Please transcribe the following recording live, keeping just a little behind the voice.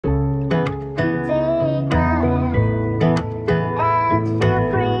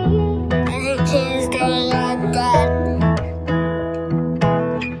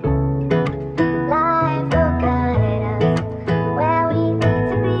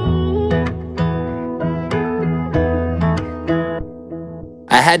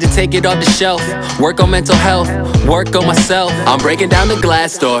had to take it off the shelf. Work on mental health, work on myself. I'm breaking down the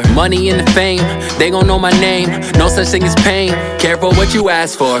glass door. Money and the fame, they gon' know my name. No such thing as pain, careful what you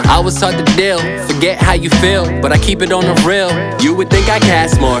ask for. I was taught to deal, forget how you feel, but I keep it on the real. You would think I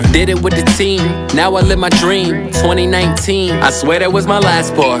cast more, did it with the team. Now I live my dream, 2019, I swear that was my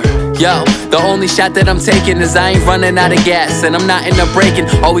last pour. Yo, the only shot that I'm taking is I ain't running out of gas, and I'm not in a breaking.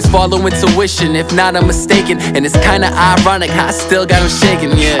 Always follow intuition, if not I'm mistaken. And it's kinda ironic how I still got them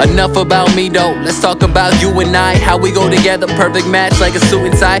shaking, yeah. Enough about me though, let's talk about you and I. How we go together, perfect match like a suit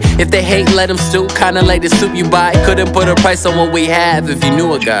and tie. If they hate, let them stew, kinda like the soup you buy. Couldn't put a price on what we have if you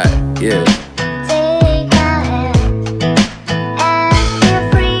knew a guy, yeah.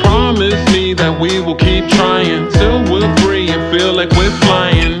 Promise me that we will keep trying till we're free and feel like we're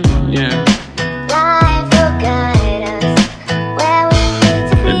flying, yeah. Life will guide us where we need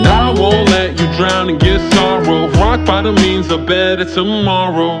to be. And I won't let you drown in your sorrow. Rock bottom means a better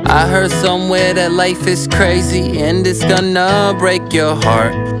tomorrow. I heard somewhere that life is crazy and it's gonna break your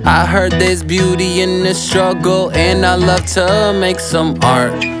heart. I heard there's beauty in the struggle, and I love to make some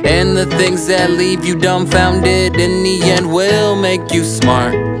art. And the things that leave you dumbfounded in the end will make you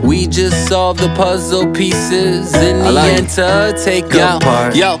smart. We just solve the puzzle pieces in the end to take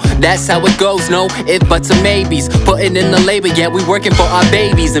apart. Yo, that's how it goes, no if, buts, or maybes. Putting in the labor, yeah, we working for our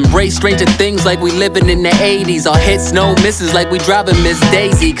babies. Embrace stranger things like we living in the 80s. Our hits, no misses like we driving Miss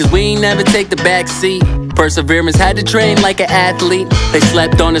Daisy. Cause we ain't never take the back seat. Perseverance had to train like an athlete. They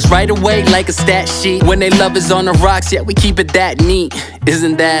slept on us right away like a stat sheet. When they love is on the rocks, yeah, we keep it that neat.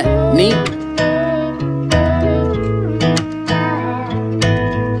 Isn't that neat?